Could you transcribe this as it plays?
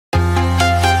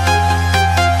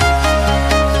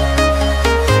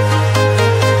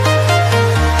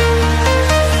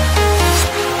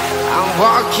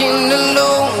Walking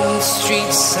alone, the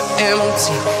streets are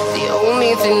empty. The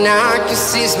only thing I can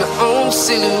see is my own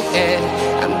silhouette.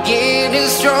 I'm getting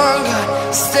stronger,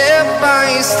 step by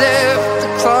step. The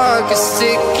clock is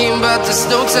ticking, but there's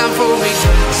no time for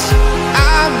regrets.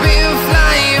 I've been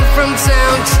flying from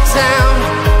town to town,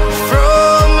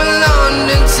 from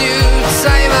London to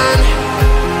Taiwan.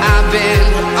 I've been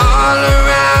all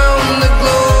around the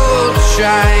globe,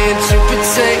 trying to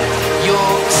protect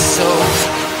your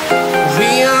soul.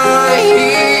 We are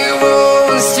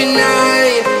heroes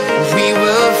tonight. We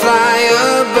will fly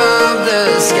above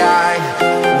the sky.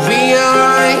 We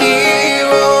are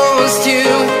heroes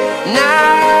tonight.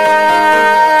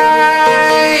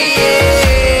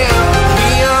 Yeah.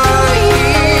 We are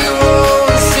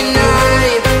heroes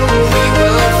tonight. We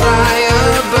will fly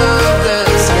above the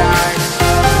sky.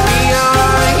 We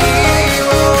are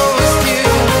heroes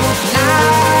tonight.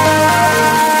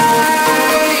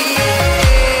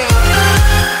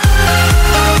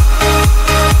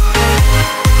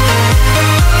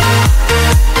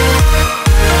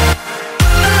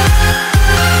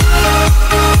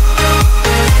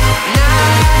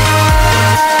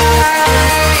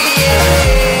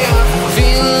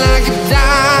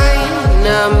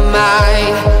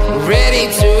 Ready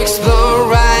to explore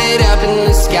right up in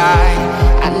the sky.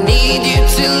 I need you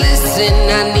to listen,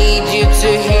 I need you